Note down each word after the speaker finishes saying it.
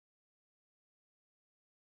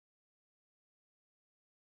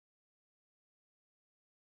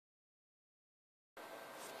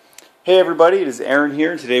Hey everybody, it is Aaron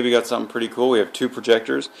here. Today we got something pretty cool. We have two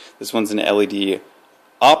projectors. This one's an LED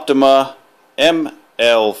Optoma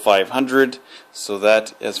ML500, so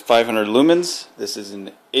that has 500 lumens. This is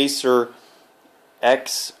an Acer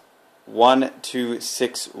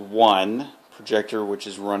X1261 projector, which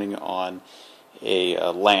is running on a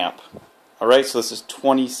lamp. Alright, so this is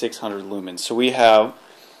 2600 lumens. So we have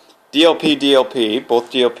DLP,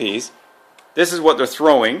 both DLPs. This is what they're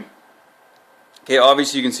throwing. Okay,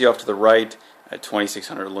 obviously you can see off to the right at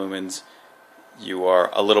 2600 lumens you are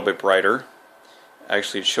a little bit brighter.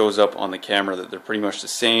 Actually, it shows up on the camera that they're pretty much the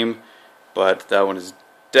same, but that one is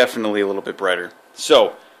definitely a little bit brighter.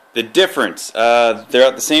 So the difference, they're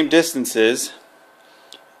at the same distances,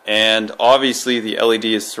 and obviously the LED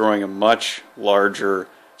is throwing a much larger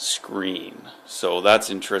screen, so that's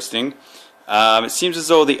interesting. It seems as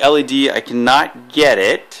though the LED, I cannot get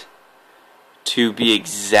it to be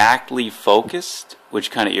exactly focused,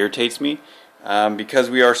 which kind of irritates me, because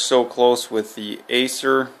we are so close with the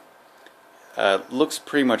Acer. Looks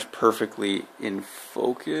pretty much perfectly in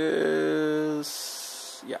focus.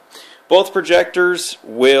 Yeah, both projectors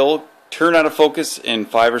will turn out of focus in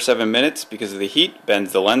 5 or 7 minutes because of the heat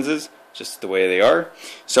bends the lenses just the way they are.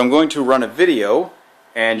 So I'm going to run a video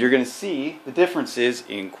and you're going to see the differences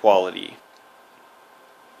in quality.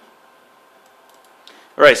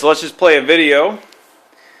 Alright, so let's just play a video.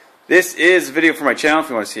 This is a video for my channel. If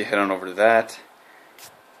you want to see it, head on over to that.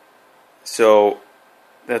 So,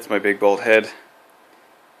 that's my big bald head.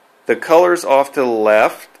 The colors off to the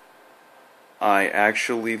left, I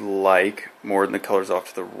actually like more than the colors off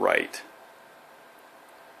to the right.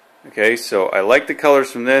 Okay, so I like the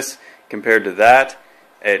colors from this compared to that.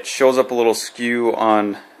 It shows up a little skew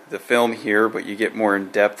on the film here, but you get more in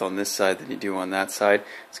depth on this side than you do on that side.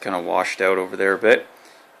 It's kind of washed out over there a bit.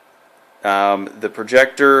 The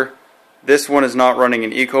projector, this one is not running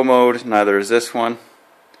in eco mode, neither is this one.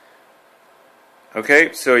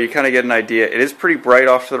 Okay, so you kind of get an idea. It is pretty bright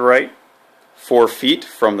off to the right, 4 feet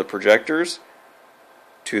from the projectors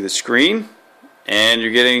to the screen, and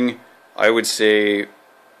you're getting, I would say,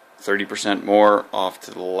 30% more off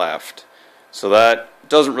to the left. So that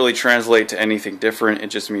doesn't really translate to anything different.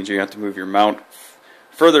 It just means you have to move your mount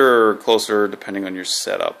further or closer depending on your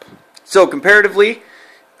setup. So comparatively,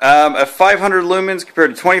 at 500 lumens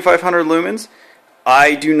compared to 2500 lumens,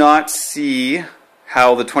 I do not see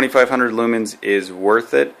how the 2500 lumens is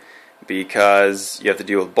worth it, because you have to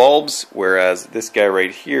deal with bulbs, whereas this guy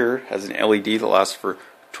right here has an LED that lasts for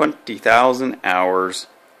 20,000 hours.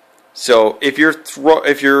 So if you're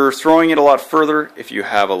throwing it a lot further, if you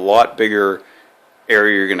have a lot bigger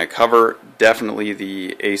area you're going to cover, definitely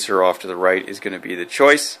the Acer off to the right is going to be the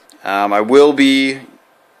choice. I will be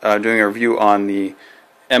doing a review on the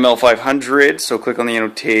ML500, so click on the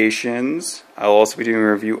annotations. I'll also be doing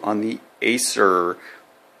a review on the Acer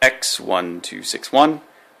X1261.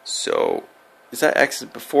 So, is that X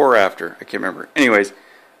before or after? I can't remember. Anyways,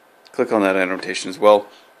 click on that annotation as well.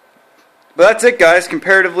 But that's it, guys.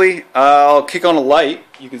 Comparatively, I'll kick on a light.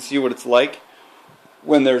 You can see what it's like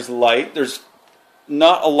when there's light. There's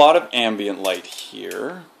not a lot of ambient light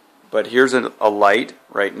here, but here's a light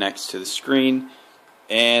right next to the screen,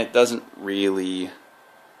 and it doesn't really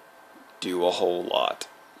do a whole lot.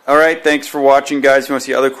 Alright, thanks for watching, guys. If you want to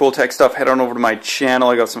see other cool tech stuff, head on over to my channel.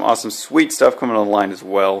 I got some awesome sweet stuff coming online as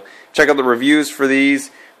well. Check out the reviews for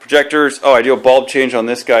these projectors. Oh, I do a bulb change on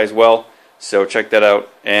this guy as well, so check that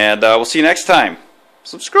out. And we'll see you next time.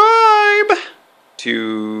 Subscribe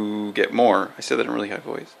to get more. I said that in a really high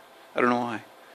voice. I don't know why.